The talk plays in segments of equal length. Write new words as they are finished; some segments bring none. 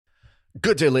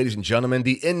Good day, ladies and gentlemen.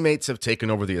 The inmates have taken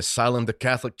over the asylum. The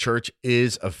Catholic Church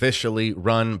is officially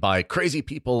run by crazy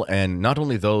people, and not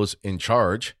only those in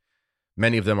charge,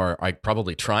 many of them are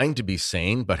probably trying to be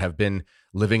sane, but have been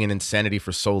living in insanity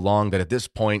for so long that at this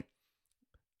point,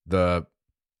 the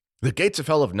gates of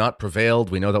hell have not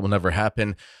prevailed. We know that will never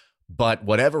happen. But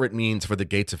whatever it means for the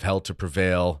gates of hell to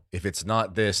prevail, if it's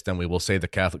not this, then we will say the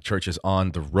Catholic Church is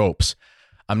on the ropes.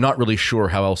 I'm not really sure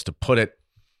how else to put it.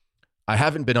 I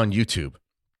haven't been on YouTube.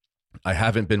 I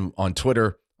haven't been on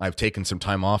Twitter. I've taken some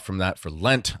time off from that for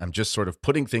Lent. I'm just sort of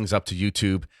putting things up to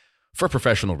YouTube for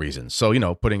professional reasons.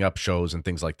 So, putting up shows and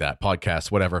things like that,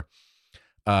 podcasts, whatever.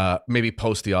 Maybe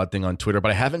post the odd thing on Twitter,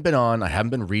 but I haven't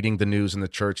been reading the news in the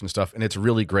church and stuff, and it's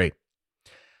really great.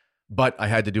 But I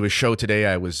had to do a show today.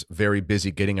 I was very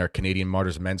busy getting our Canadian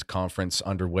Martyrs Men's Conference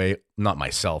underway. Not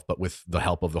myself, but with the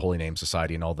help of the Holy Name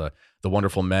Society and all the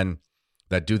wonderful men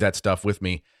that do that stuff with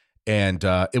me. And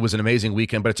it was an amazing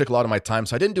weekend, but it took a lot of my time.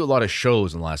 So I didn't do a lot of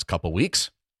shows in the last couple of weeks.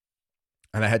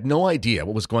 And I had no idea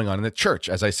what was going on in the church.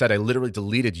 As I said, I literally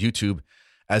deleted YouTube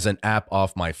as an app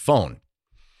off my phone.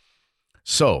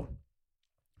 So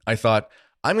I thought,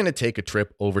 I'm going to take a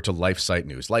trip over to LifeSite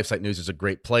News. LifeSite News is a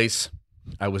great place.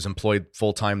 I was employed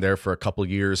full-time there for a couple of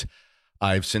years.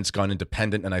 I've since gone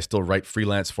independent and I still write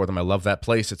freelance for them. I love that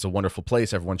place. It's a wonderful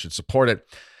place. Everyone should support it.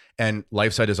 And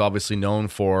LifeSite is obviously known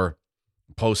for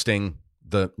posting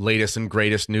the latest and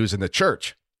greatest news in the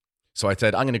church. So I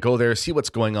said, I'm going to go there, see what's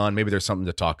going on. Maybe there's something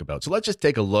to talk about. So let's just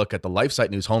take a look at the LifeSite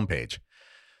News homepage,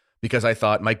 because I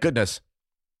thought, my goodness,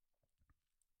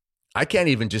 I can't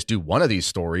even just do one of these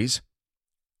stories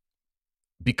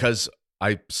because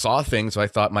I saw things. So I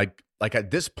thought,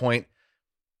 at this point,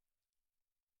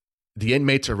 the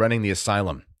inmates are running the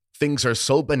asylum. Things are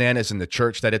so bananas in the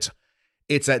church that it's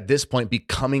at this point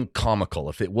becoming comical.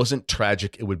 If it wasn't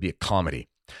tragic, it would be a comedy.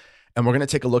 And we're going to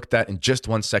take a look at that in just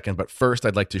 1 second. But first,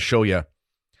 I'd like to talk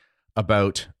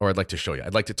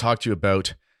to you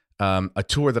about a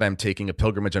tour that I'm taking, a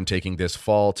pilgrimage I'm taking this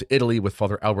fall to Italy with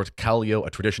Father Albert Kallio, a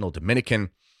traditional Dominican.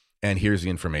 And here's the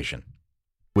information.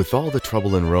 With all the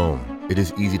trouble in Rome, it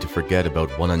is easy to forget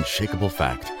about one unshakable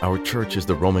fact. Our church is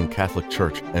the Roman Catholic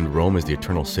Church, and Rome is the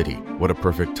Eternal City. What a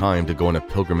perfect time to go on a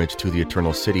pilgrimage to the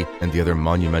Eternal City and the other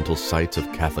monumental sites of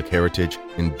Catholic heritage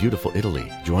in beautiful Italy.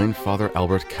 Join Father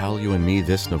Albert Kallio and me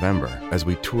this November as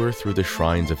we tour through the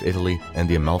shrines of Italy and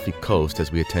the Amalfi Coast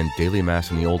as we attend daily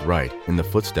Mass in the Old Rite in the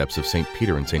footsteps of St.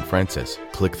 Peter and St. Francis.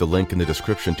 Click the link in the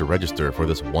description to register for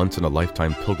this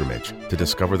once-in-a-lifetime pilgrimage to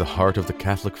discover the heart of the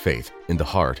Catholic faith in the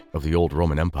heart of the old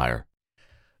Roman Empire.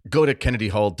 Go to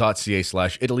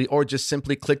kennedyhall.ca/Italy or just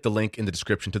simply click the link in the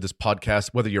description to this podcast,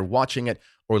 whether you're watching it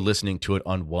or listening to it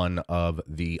on one of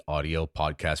the audio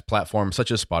podcast platforms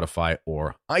such as Spotify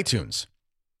or iTunes.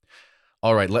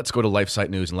 All right, let's go to LifeSite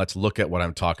News and let's look at what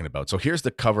I'm talking about. So here's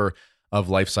the cover of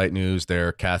LifeSite News,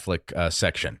 their Catholic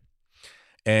section.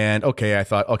 And I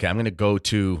thought, I'm going to go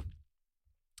to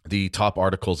the top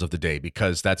articles of the day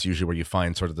because that's usually where you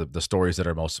find sort of the stories that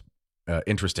are most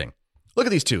interesting. Look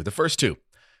at these two. The first two.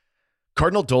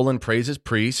 Cardinal Dolan praises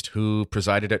priest who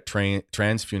presided at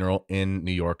trans funeral in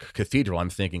New York Cathedral. I'm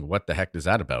thinking, what the heck is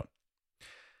that about?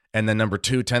 And then number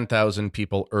two, 10,000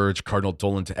 people urge Cardinal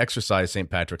Dolan to exorcise St.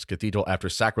 Patrick's Cathedral after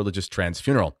sacrilegious trans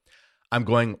funeral. I'm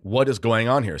going, what is going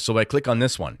on here? So I click on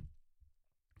this one.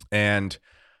 And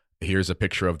here's a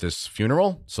picture of this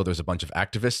funeral. So there's a bunch of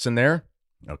activists in there.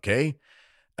 Okay.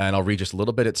 And I'll read just a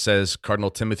little bit. It says,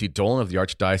 Cardinal Timothy Dolan of the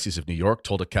Archdiocese of New York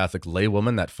told a Catholic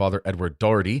laywoman that Father Edward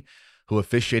Doherty, who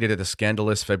officiated at the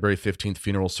scandalous February 15th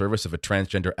funeral service of a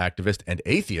transgender activist and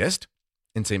atheist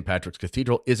in St. Patrick's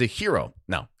Cathedral, is a hero.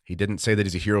 Now, he didn't say that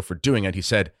he's a hero for doing it. He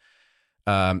said,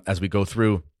 as we go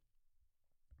through,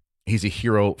 he's a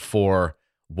hero for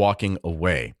walking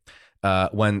away.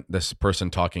 When this person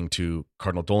talking to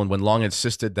Cardinal Dolan, when Long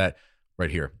insisted that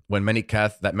right here, when many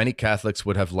Catholics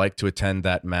would have liked to attend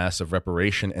that mass of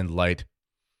reparation in light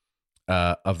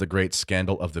of the great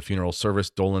scandal of the funeral service,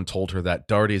 Dolan told her that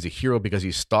Doherty is a hero because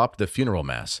he stopped the funeral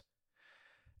mass.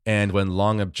 And when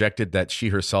Long objected that she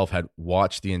herself had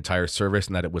watched the entire service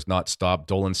and that it was not stopped,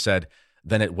 Dolan said,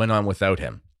 then it went on without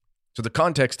him. So the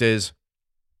context is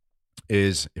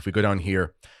if we go down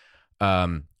here,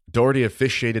 Doherty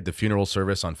officiated the funeral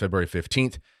service on February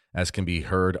 15th. As can be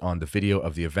heard on the video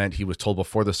of the event, he was told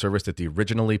before the service that the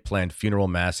originally planned funeral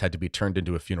mass had to be turned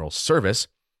into a funeral service.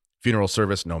 Funeral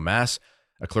service, no mass.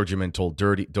 A clergyman told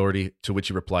Doherty, to which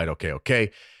he replied,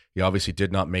 okay. He obviously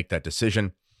did not make that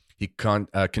decision. He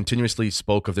continuously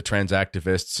spoke of the trans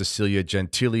activist Cecilia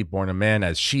Gentili, born a man,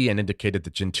 as she, and indicated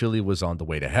that Gentili was on the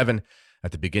way to heaven.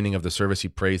 At the beginning of the service, he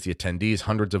praised the attendees,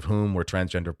 hundreds of whom were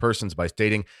transgender persons, by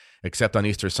stating, "Except on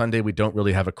Easter Sunday, we don't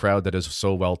really have a crowd that is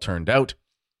so well turned out."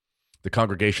 The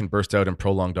congregation burst out in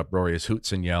prolonged uproarious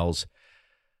hoots and yells,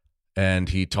 and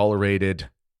he tolerated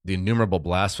the innumerable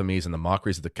blasphemies and the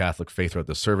mockeries of the Catholic faith throughout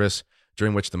the service,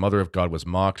 during which the Mother of God was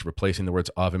mocked, replacing the words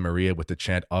Ave Maria with the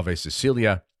chant Ave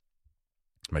Cecilia.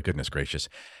 My goodness gracious.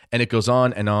 And it goes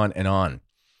on and on and on.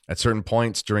 At certain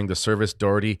points during the service,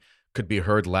 Doherty could be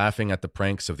heard laughing at the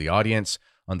pranks of the audience.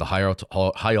 On the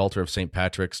high altar of St.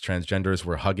 Patrick's, transgenders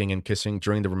were hugging and kissing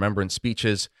during the remembrance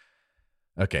speeches.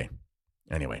 Okay,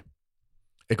 anyway.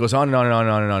 It goes on and on and on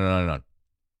and on and on and on and on.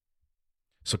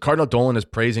 So Cardinal Dolan is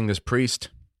praising this priest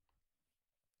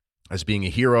as being a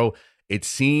hero. It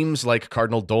seems like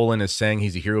Cardinal Dolan is saying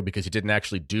he's a hero because he didn't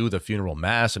actually do the funeral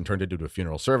mass and turned it into a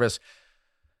funeral service.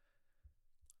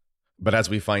 But as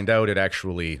we find out, it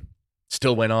actually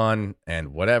still went on and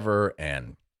whatever,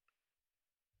 and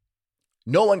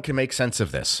no one can make sense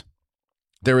of this.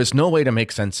 There is no way to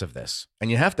make sense of this. And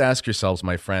you have to ask yourselves,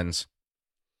 my friends,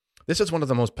 this is one of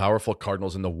the most powerful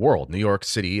cardinals in the world. New York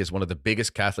City is one of the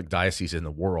biggest Catholic dioceses in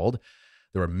the world.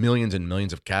 There are millions and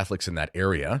millions of Catholics in that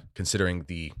area, considering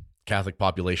the Catholic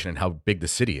population and how big the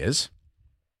city is.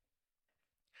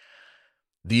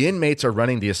 The inmates are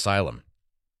running the asylum.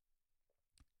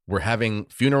 We're having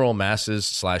funeral masses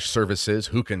 / services,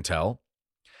 who can tell,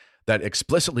 that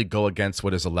explicitly go against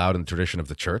what is allowed in the tradition of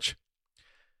the church.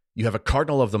 You have a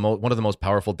cardinal of one of the most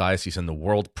powerful dioceses in the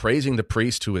world praising the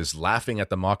priest who is laughing at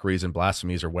the mockeries and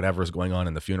blasphemies or whatever is going on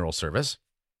in the funeral service.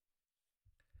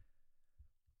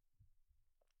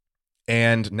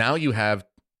 And now you have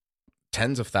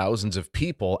tens of thousands of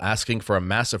people asking for a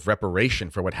massive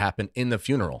reparation for what happened in the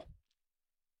funeral.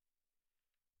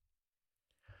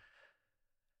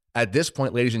 At this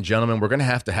point, ladies and gentlemen, we're going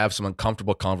to have some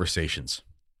uncomfortable conversations.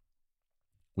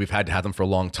 We've had to have them for a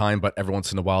long time, but every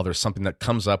once in a while, there's something that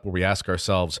comes up where we ask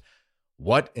ourselves,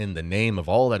 what in the name of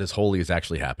all that is holy is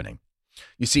actually happening?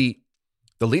 You see,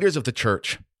 the leaders of the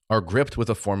church are gripped with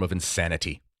a form of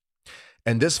insanity.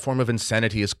 And this form of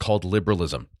insanity is called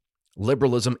liberalism.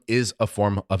 Liberalism is a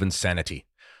form of insanity.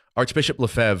 Archbishop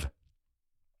Lefebvre,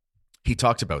 he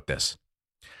talked about this.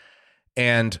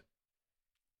 And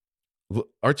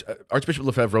Archbishop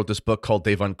Lefebvre wrote this book called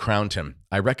They've Uncrowned Him.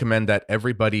 I recommend that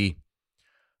everybody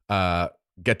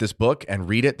get this book and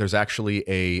read it. There's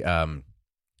actually an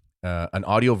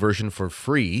audio version for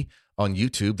free on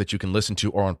YouTube that you can listen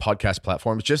to, or on podcast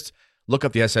platforms. Just look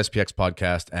up the SSPX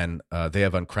podcast and They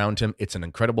Have Uncrowned Him. It's an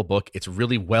incredible book. It's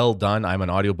really well done. I'm an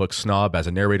audiobook snob. As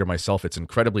a narrator myself, it's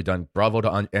incredibly done. Bravo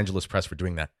to Angelus Press for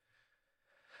doing that.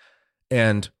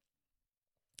 And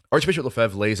Archbishop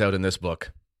Lefebvre lays out in this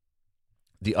book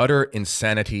the utter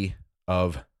insanity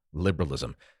of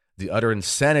liberalism, the utter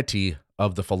insanity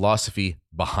of the philosophy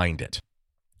behind it.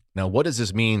 Now, what does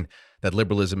this mean that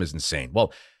liberalism is insane?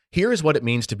 Well, here is what it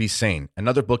means to be sane.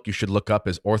 Another book you should look up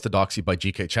is Orthodoxy by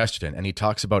G.K. Chesterton, and he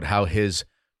talks about how his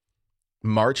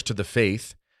march to the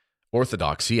faith,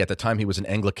 orthodoxy, at the time he was an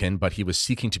Anglican, but he was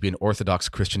seeking to be an Orthodox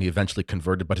Christian. He eventually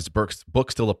converted, but his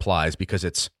book still applies because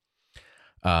it's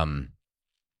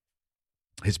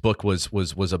his book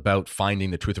was about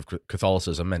finding the truth of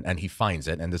Catholicism, and he finds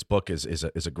it. And this book is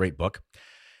a great book.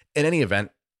 In any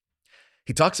event,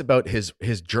 he talks about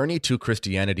his journey to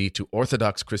Christianity, to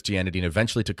Orthodox Christianity, and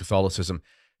eventually to Catholicism.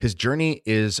 His journey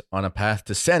is on a path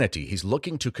to sanity. He's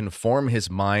looking to conform his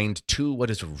mind to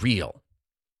what is real.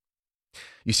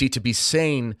 You see, to be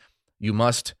sane, you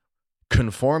must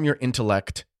conform your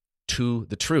intellect to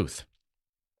the truth.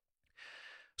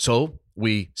 So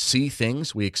we see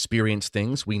things, we experience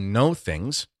things, we know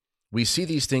things. We see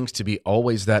these things to be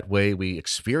always that way. We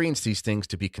experience these things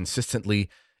to be consistently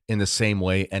in the same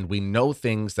way, and we know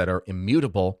things that are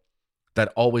immutable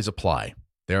that always apply.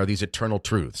 There are these eternal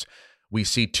truths. We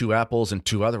see 2 apples and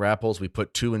 2 other apples. We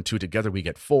put 2 and 2 together, we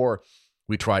get 4.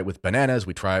 We try it with bananas.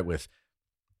 We try it with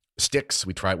sticks.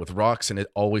 We try it with rocks, and it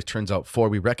always turns out 4.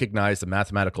 We recognize the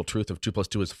mathematical truth of 2 plus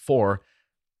 2 is 4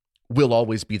 will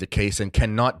always be the case and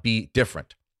cannot be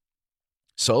different.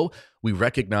 So we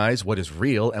recognize what is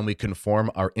real and we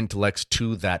conform our intellects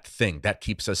to that thing. That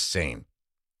keeps us sane.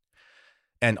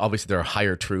 And obviously there are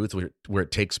higher truths where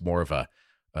it takes more of a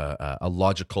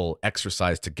logical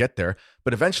exercise to get there.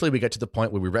 But eventually we get to the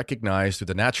point where we recognize through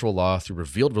the natural law, through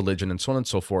revealed religion, and so on and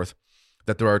so forth,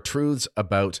 that there are truths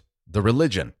about the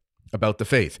religion, about the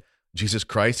faith. Jesus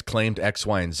Christ claimed X,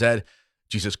 Y, and Z.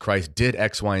 Jesus Christ did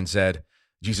X, Y, and Z.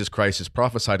 Jesus Christ is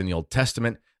prophesied in the Old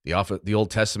Testament. The Old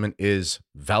Testament is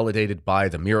validated by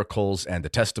the miracles and the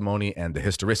testimony and the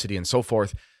historicity and so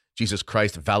forth. Jesus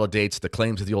Christ validates the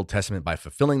claims of the Old Testament by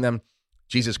fulfilling them.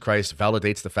 Jesus Christ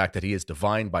validates the fact that he is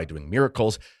divine by doing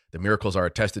miracles. The miracles are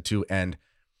attested to and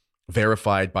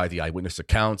verified by the eyewitness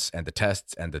accounts and the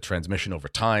tests and the transmission over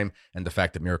time and the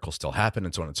fact that miracles still happen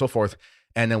and so on and so forth.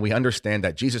 And then we understand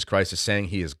that Jesus Christ is saying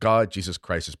he is God. Jesus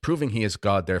Christ is proving he is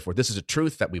God. Therefore, this is a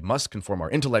truth that we must conform our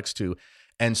intellects to.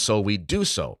 And so we do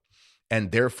so.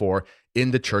 And therefore,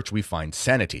 in the church, we find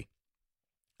sanity.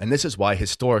 And this is why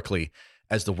historically,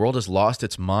 as the world has lost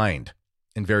its mind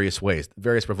in various ways,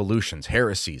 various revolutions,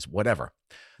 heresies, whatever,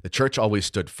 the church always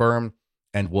stood firm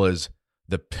and was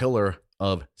the pillar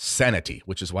of sanity,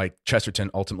 which is why Chesterton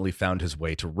ultimately found his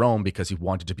way to Rome, because he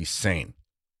wanted to be sane.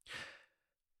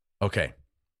 Okay.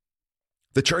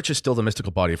 The church is still the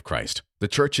mystical body of Christ. The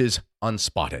church is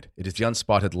unspotted. It is the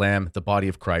unspotted lamb, the body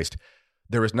of Christ.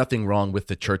 There is nothing wrong with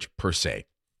the church per se,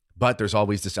 but there's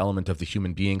always this element of the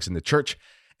human beings in the church.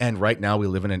 And right now we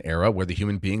live in an era where the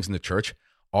human beings in the church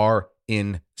are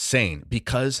insane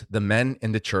because the men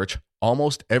in the church,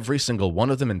 almost every single one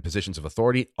of them in positions of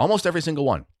authority, almost every single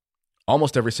one,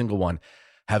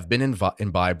 have been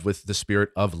imbibed with the spirit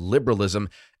of liberalism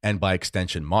and by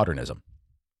extension, modernism.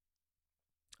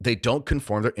 They don't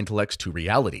conform their intellects to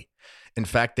reality. In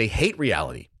fact, they hate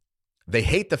reality. They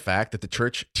hate the fact that the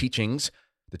church's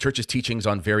teachings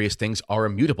on various things are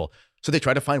immutable. So they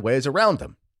try to find ways around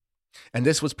them. And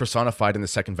this was personified in the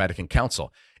Second Vatican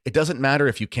Council. It doesn't matter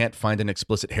if you can't find an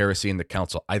explicit heresy in the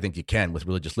council. I think you can with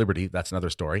religious liberty. That's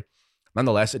another story.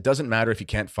 Nonetheless, it doesn't matter if you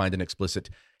can't find an explicit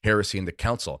heresy in the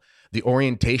council. The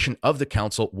orientation of the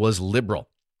council was liberal.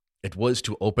 It was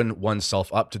to open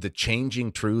oneself up to the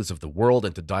changing truths of the world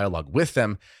and to dialogue with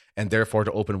them, and therefore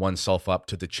to open oneself up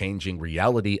to the changing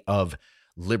reality of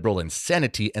liberal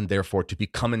insanity, and therefore to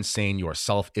become insane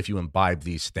yourself if you imbibe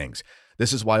these things.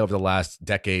 This is why over the last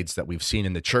decades that we've seen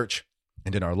in the church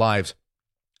and in our lives,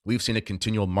 we've seen a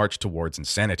continual march towards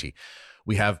insanity.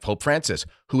 We have Pope Francis,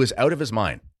 who is out of his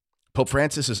mind. Pope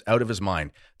Francis is out of his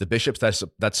mind. The bishops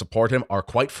that support him are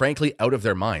quite frankly out of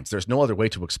their minds. There's no other way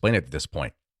to explain it at this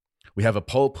point. We have a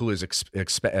pope who is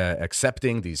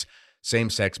accepting these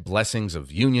same-sex blessings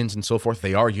of unions and so forth.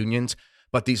 They are unions,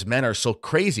 but these men are so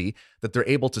crazy that they're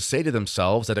able to say to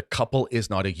themselves that a couple is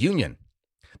not a union.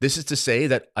 This is to say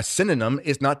that a synonym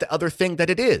is not the other thing that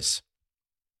it is.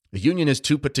 A union is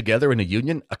two put together in a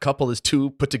union. A couple is two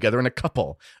put together in a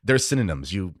couple. They're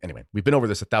synonyms. Anyway, we've been over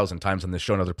this 1,000 times on this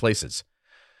show and other places.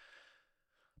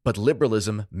 But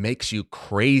liberalism makes you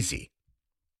crazy.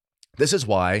 This is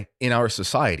why in our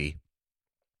society,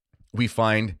 we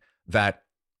find that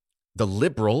the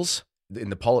liberals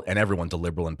and everyone's a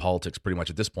liberal in politics pretty much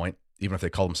at this point, even if they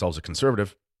call themselves a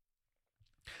conservative.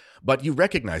 But you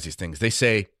recognize these things. They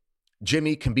say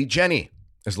Jimmy can be Jenny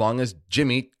as long as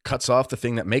Jimmy cuts off the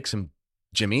thing that makes him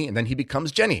Jimmy, and then he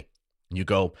becomes Jenny. And you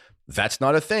go, that's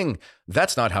not a thing.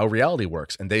 That's not how reality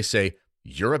works. And they say,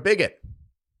 you're a bigot.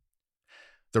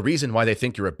 The reason why they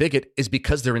think you're a bigot is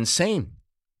because they're insane.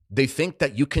 They think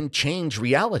that you can change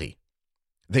reality.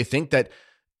 They think that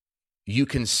you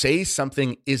can say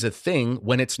something is a thing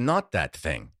when it's not that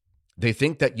thing. They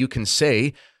think that you can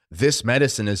say this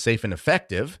medicine is safe and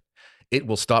effective. It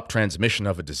will stop transmission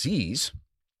of a disease.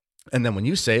 And then when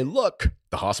you say, look,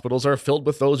 the hospitals are filled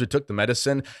with those who took the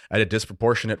medicine at a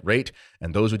disproportionate rate,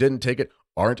 and those who didn't take it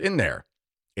aren't in there.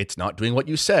 It's not doing what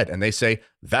you said. And they say,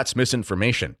 that's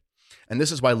misinformation. And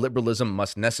this is why liberalism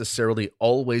must necessarily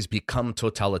always become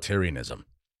totalitarianism.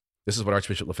 This is what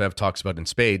Archbishop Lefebvre talks about in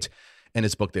spades in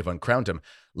his book, They've Uncrowned Him.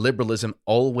 Liberalism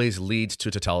always leads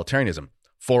to totalitarianism.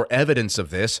 For evidence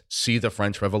of this, see the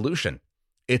French Revolution.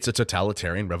 It's a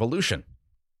totalitarian revolution.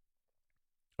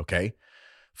 Okay?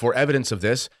 For evidence of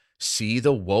this, see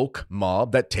the woke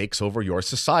mob that takes over your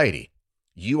society.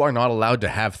 You are not allowed to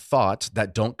have thoughts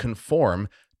that don't conform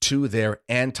to their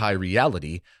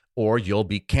anti-reality, or you'll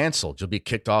be canceled. You'll be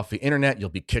kicked off the internet. You'll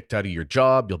be kicked out of your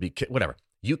job. You'll be whatever.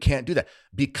 You can't do that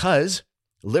because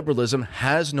liberalism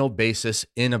has no basis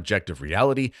in objective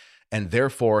reality, and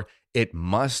therefore it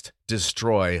must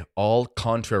destroy all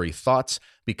contrary thoughts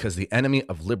because the enemy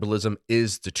of liberalism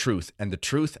is the truth. And the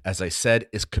truth, as I said,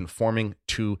 is conforming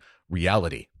to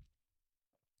reality.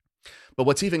 But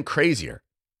what's even crazier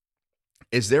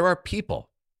is there are people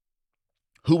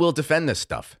who will defend this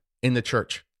stuff in the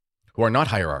church, who are not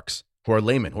hierarchs, who are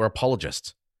laymen, who are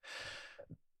apologists.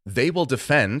 They will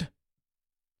defend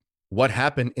what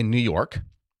happened in New York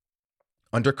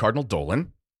under Cardinal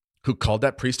Dolan, who called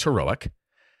that priest heroic.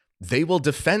 They will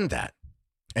defend that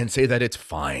and say that it's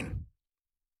fine.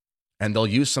 And they'll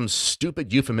use some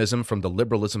stupid euphemism from the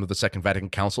liberalism of the Second Vatican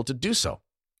Council to do so.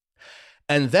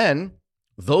 And then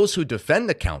those who defend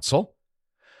the council,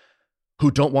 who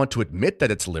don't want to admit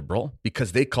that it's liberal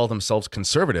because they call themselves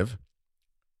conservative,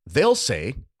 they'll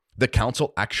say the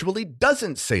council actually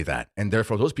doesn't say that. And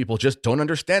therefore, those people just don't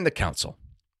understand the council.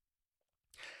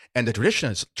 And the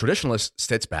traditionalist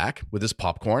sits back with his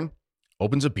popcorn,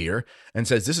 opens a beer, and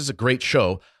says, this is a great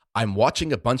show. I'm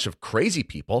watching a bunch of crazy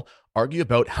people argue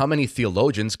about how many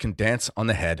theologians can dance on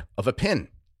the head of a pin.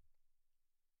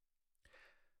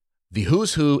 The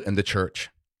who's who in the church,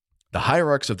 the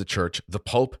hierarchs of the church, the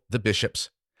Pope, the bishops,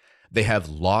 they have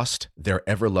lost their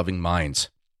ever-loving minds.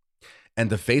 And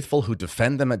the faithful who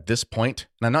defend them at this point,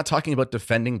 and I'm not talking about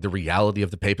defending the reality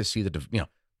of the papacy,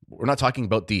 we're not talking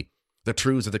about the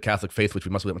truths of the Catholic faith, which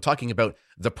we must believe. I'm talking about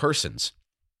the persons.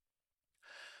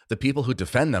 The people who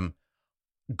defend them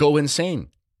go insane.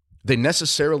 They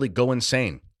necessarily go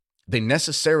insane. They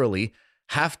necessarily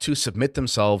have to submit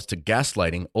themselves to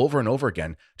gaslighting over and over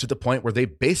again to the point where they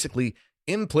basically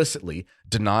implicitly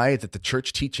deny that the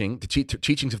church teaching, the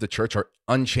teachings of the church are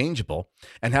unchangeable,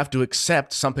 and have to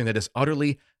accept something that is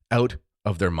utterly out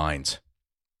of their minds.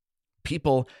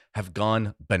 People have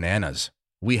gone bananas.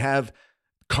 We have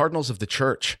cardinals of the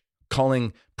church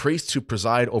calling priests who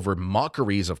preside over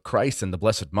mockeries of Christ and the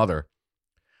Blessed Mother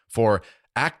for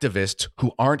activists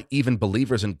who aren't even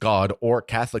believers in God or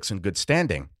Catholics in good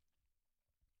standing.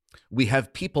 We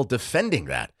have people defending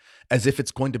that as if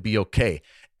it's going to be okay.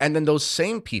 And then those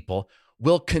same people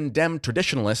will condemn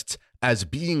traditionalists as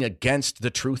being against the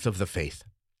truth of the faith.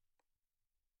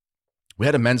 We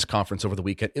had a men's conference over the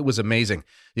weekend. It was amazing.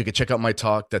 You can check out my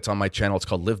talk that's on my channel. It's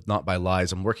called Live Not by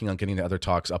Lies. I'm working on getting the other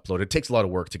talks uploaded. It takes a lot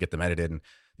of work to get them edited and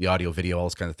the audio, video, all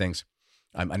those kind of things.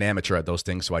 I'm an amateur at those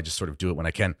things, so I just sort of do it when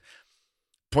I can.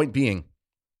 Point being,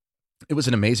 it was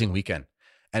an amazing weekend.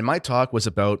 And my talk was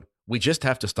about, we just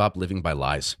have to stop living by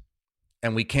lies.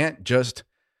 And we can't just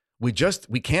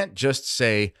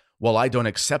say, well, I don't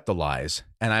accept the lies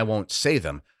and I won't say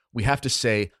them. We have to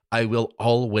say, I will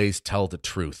always tell the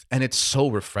truth. And it's so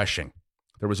refreshing.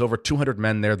 There was over 200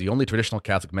 men there, the only traditional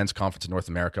Catholic men's conference in North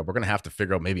America. We're going to have to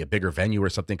figure out maybe a bigger venue or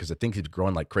something because I think he's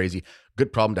growing like crazy.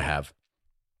 Good problem to have.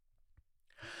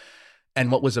 And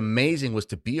what was amazing was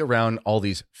to be around all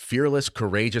these fearless,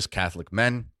 courageous Catholic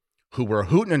men who were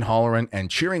hooting and hollering and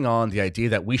cheering on the idea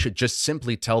that we should just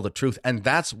simply tell the truth. And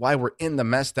that's why we're in the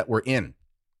mess that we're in,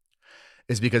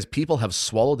 is because people have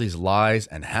swallowed these lies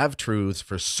and have truths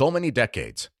for so many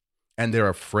decades, and they're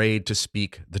afraid to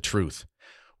speak the truth.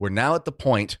 We're now at the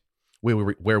point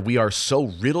where we are so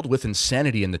riddled with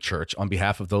insanity in the church on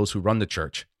behalf of those who run the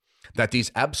church that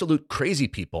these absolute crazy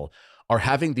people are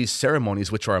having these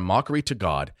ceremonies which are a mockery to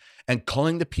God and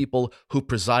calling the people who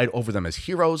preside over them as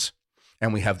heroes.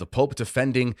 And we have the Pope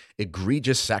defending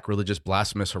egregious, sacrilegious,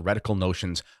 blasphemous, heretical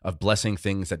notions of blessing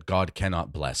things that God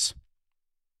cannot bless.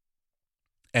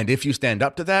 And if you stand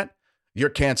up to that, you're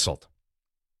canceled.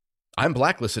 I'm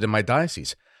blacklisted in my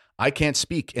diocese. I can't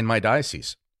speak in my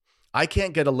diocese. I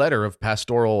can't get a letter of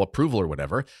pastoral approval or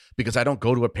whatever because I don't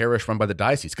go to a parish run by the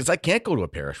diocese, because I can't go to a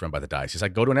parish run by the diocese. I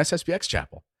go to an SSPX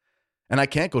chapel. And I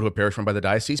can't go to a parish run by the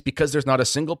diocese because there's not a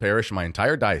single parish in my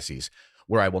entire diocese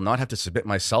where I will not have to submit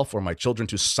myself or my children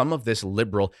to some of this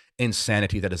liberal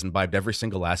insanity that has imbibed every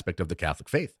single aspect of the Catholic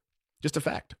faith. Just a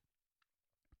fact.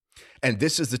 And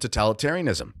this is the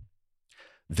totalitarianism.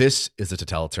 This is the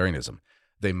totalitarianism.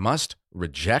 They must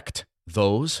reject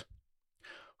those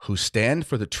who stand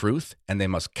for the truth, and they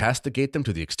must castigate them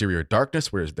to the exterior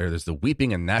darkness where there's the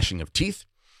weeping and gnashing of teeth,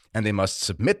 and they must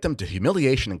submit them to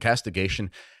humiliation and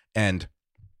castigation and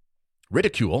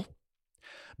ridicule,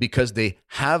 because they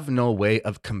have no way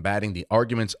of combating the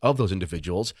arguments of those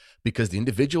individuals, because the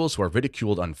individuals who are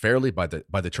ridiculed unfairly by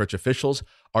the church officials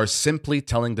are simply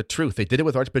telling the truth. They did it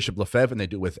with Archbishop Lefebvre, and they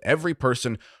do it with every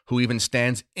person who even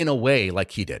stands in a way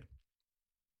like he did.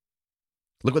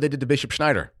 Look what they did to Bishop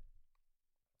Schneider.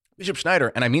 Bishop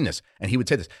Schneider, and I mean this, and he would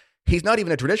say this, he's not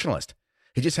even a traditionalist.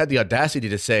 He just had the audacity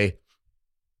to say,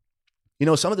 you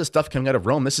know, some of this stuff coming out of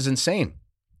Rome, this is insane.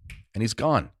 And he's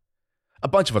gone. A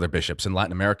bunch of other bishops in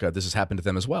Latin America, this has happened to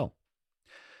them as well.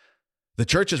 The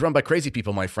church is run by crazy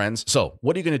people, my friends. So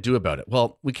what are you going to do about it?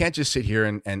 Well, we can't just sit here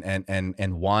and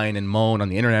whine and moan on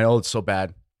the internet. Oh, it's so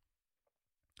bad.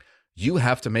 You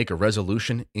have to make a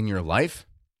resolution in your life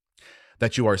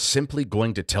that you are simply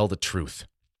going to tell the truth.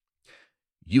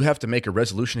 You have to make a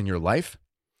resolution in your life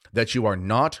that you are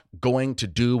not going to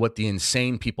do what the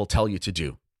insane people tell you to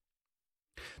do.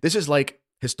 This is like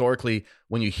historically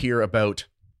when you hear about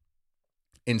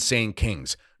insane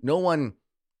kings. No one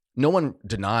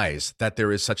denies that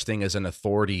there is such thing as an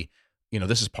authority. You know,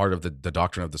 this is part of the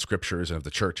doctrine of the scriptures and of the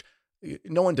church.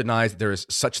 No one denies that there is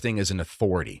such thing as an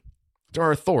authority. There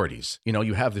are authorities. You know,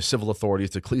 you have the civil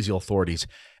authorities, the ecclesial authorities,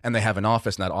 and they have an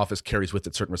office, and that office carries with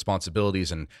it certain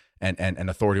responsibilities and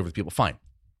authority over the people. Fine.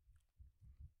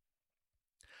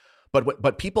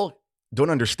 But people don't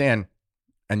understand,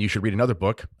 and you should read another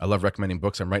book. I love recommending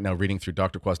books. I'm right now reading through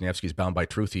Dr. Kwasniewski's Bound by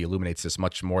Truth. He illuminates this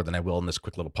much more than I will in this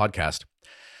quick little podcast.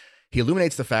 He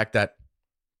illuminates the fact that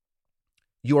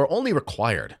you are only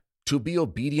required to be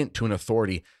obedient to an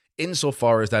authority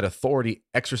insofar as that authority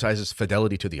exercises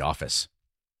fidelity to the office.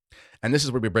 And this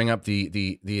is where we bring up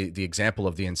the example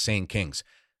of the insane kings.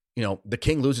 You know, the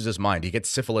king loses his mind. He gets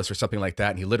syphilis or something like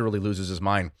that, and he literally loses his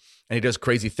mind. And he does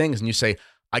crazy things. And you say,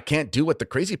 I can't do what the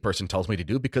crazy person tells me to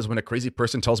do, because when a crazy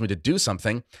person tells me to do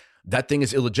something, that thing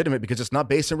is illegitimate because it's not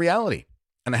based in reality.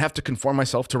 And I have to conform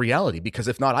myself to reality, because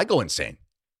if not, I go insane.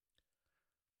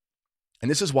 And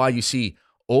this is why you see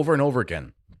over and over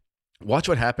again, watch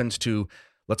what happens to,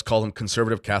 let's call them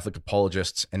conservative Catholic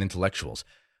apologists and intellectuals.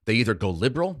 They either go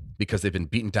liberal because they've been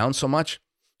beaten down so much,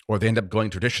 or they end up going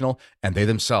traditional and they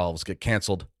themselves get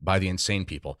canceled by the insane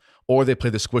people. Or they play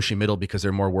the squishy middle because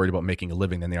they're more worried about making a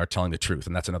living than they are telling the truth.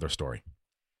 And that's another story.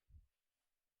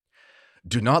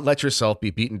 Do not let yourself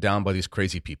be beaten down by these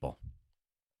crazy people.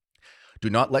 Do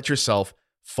not let yourself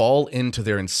fall into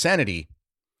their insanity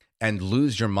and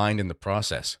lose your mind in the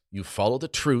process. You follow the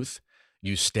truth.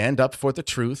 You stand up for the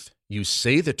truth. You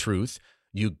say the truth.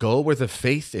 You go where the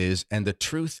faith is and the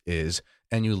truth is,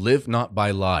 and you live not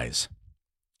by lies.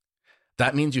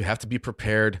 That means you have to be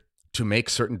prepared to make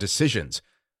certain decisions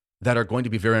that are going to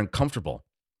be very uncomfortable,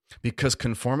 because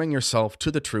conforming yourself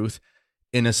to the truth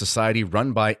in a society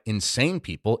run by insane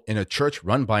people, in a church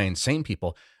run by insane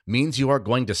people, means you are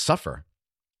going to suffer.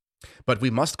 But we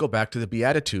must go back to the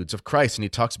Beatitudes of Christ, and he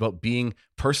talks about being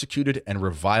persecuted and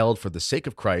reviled for the sake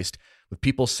of Christ, with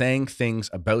people saying things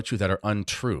about you that are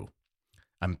untrue.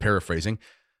 I'm paraphrasing,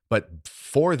 but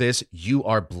for this, you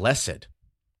are blessed.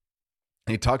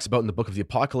 And he talks about in the book of the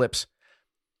Apocalypse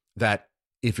that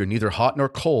if you're neither hot nor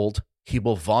cold, he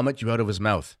will vomit you out of his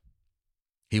mouth.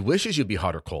 He wishes you'd be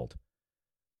hot or cold,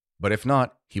 but if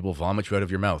not, he will vomit you out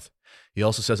of your mouth. He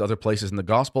also says other places in the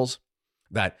Gospels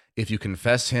that if you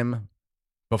confess him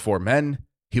before men,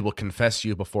 he will confess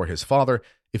you before his Father.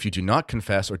 If you do not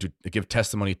confess or to give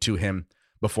testimony to him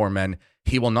before men,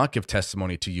 he will not give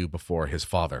testimony to you before his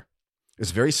Father.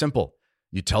 It's very simple.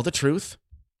 You tell the truth.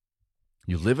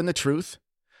 You live in the truth.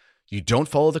 You don't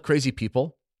follow the crazy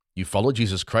people. You follow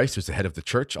Jesus Christ, who's the head of the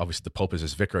church. Obviously, the Pope is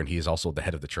his vicar, and he is also the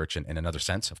head of the church in another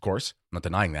sense, of course. I'm not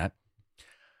denying that.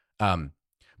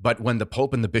 But when the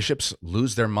Pope and the bishops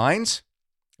lose their minds,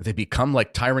 they become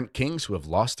like tyrant kings who have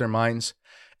lost their minds,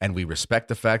 and we respect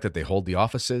the fact that they hold the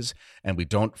offices, and we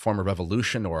don't form a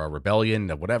revolution or a rebellion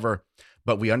or whatever.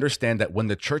 But we understand that when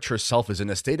the church herself is in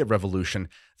a state of revolution,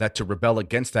 that to rebel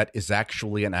against that is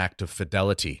actually an act of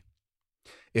fidelity.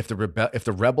 If the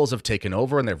rebels have taken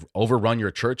over and they've overrun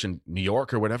your church in New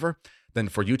York or whatever, then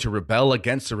for you to rebel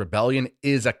against a rebellion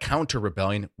is a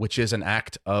counter-rebellion, which is an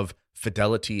act of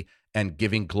fidelity and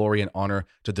giving glory and honor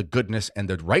to the goodness and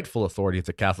the rightful authority of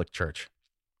the Catholic Church.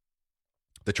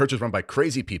 The church is run by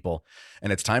crazy people,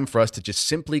 and it's time for us to just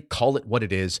simply call it what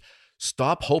it is.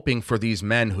 Stop hoping for these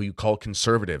men who you call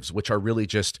conservatives, which are really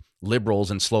just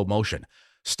liberals in slow motion.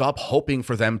 Stop hoping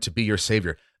for them to be your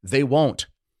savior. They won't.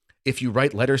 If you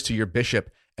write letters to your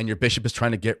bishop and your bishop is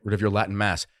trying to get rid of your Latin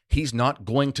Mass, he's not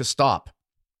going to stop.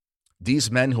 These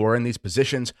men who are in these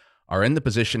positions are in the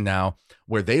position now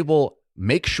where they will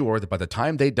make sure that by the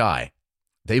time they die,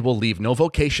 they will leave no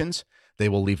vocations, they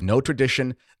will leave no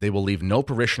tradition, they will leave no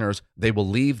parishioners, they will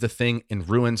leave the thing in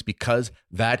ruins, because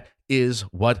that is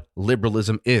what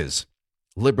liberalism is.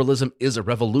 Liberalism is a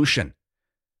revolution.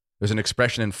 There's an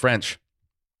expression in French,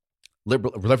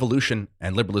 revolution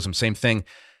and liberalism, same thing.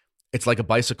 It's like a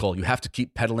bicycle. You have to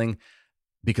keep pedaling,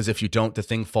 because if you don't, the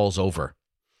thing falls over.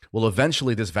 Well,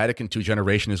 eventually this Vatican II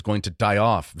generation is going to die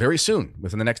off very soon,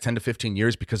 within the next 10 to 15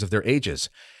 years, because of their ages.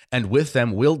 And with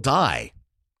them will die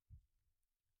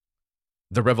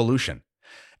the revolution.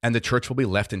 And the church will be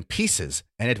left in pieces.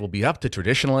 And it will be up to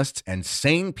traditionalists and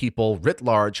sane people writ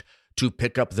large to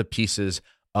pick up the pieces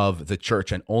of the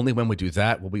church. And only when we do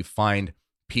that will we find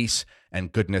peace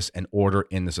and goodness and order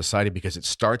in the society, because it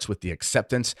starts with the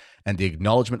acceptance and the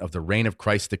acknowledgement of the reign of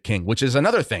Christ the King, which is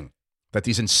another thing that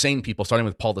these insane people, starting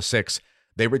with Paul VI,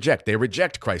 they reject. They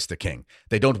reject Christ the King.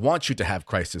 They don't want you to have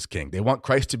Christ as king. They want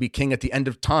Christ to be king at the end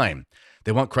of time.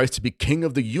 They want Christ to be king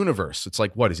of the universe. It's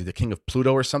like, what, is he the king of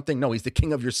Pluto or something? No, he's the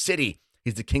king of your city.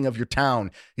 He's the king of your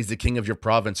town. He's the king of your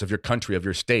province, of your country, of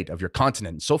your state, of your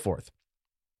continent, and so forth.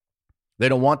 They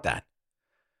don't want that.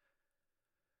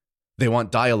 They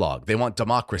want dialogue. They want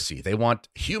democracy. They want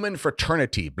human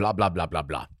fraternity, blah, blah, blah, blah,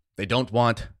 blah. They don't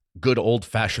want good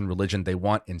old-fashioned religion. They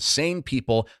want insane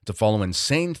people to follow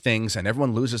insane things, and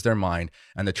everyone loses their mind,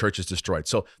 and the church is destroyed.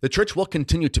 So the church will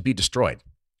continue to be destroyed.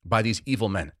 by these evil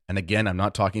men. And again, I'm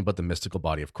not talking about the mystical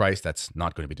body of Christ. That's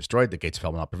not going to be destroyed. The gates of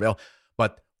hell will not prevail.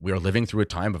 But we are living through a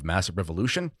time of massive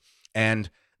revolution, and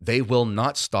they will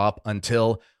not stop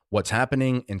until what's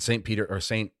happening in St.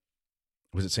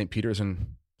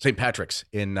 Patrick's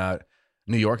in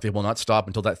New York. They will not stop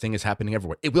until that thing is happening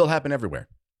everywhere. It will happen everywhere.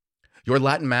 Your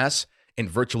Latin Mass in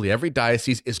virtually every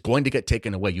diocese is going to get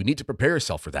taken away. You need to prepare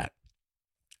yourself for that.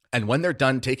 And when they're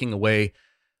done taking away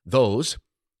those,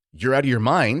 you're out of your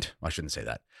mind. I shouldn't say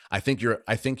that. I think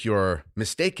you're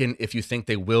mistaken if you think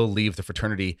they will leave the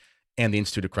fraternity and the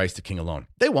Institute of Christ the King alone.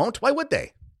 They won't. Why would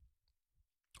they?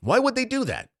 Why would they do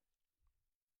that?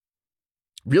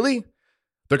 Really?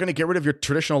 They're going to get rid of your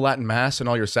traditional Latin Mass and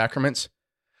all your sacraments?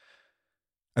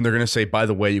 And they're going to say, by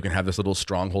the way, you can have this little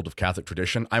stronghold of Catholic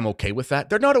tradition. I'm okay with that.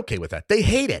 They're not okay with that. They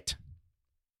hate it.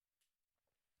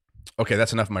 Okay,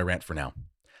 that's enough of my rant for now.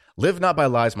 Live not by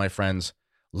lies, my friends.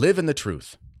 Live in the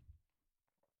truth.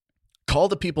 Call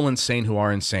the people insane who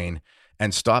are insane,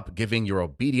 and stop giving your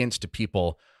obedience to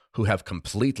people who have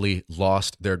completely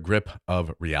lost their grip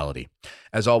of reality.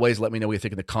 As always, let me know what you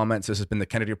think in the comments. This has been the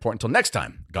Kennedy Report. Until next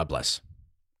time, God bless.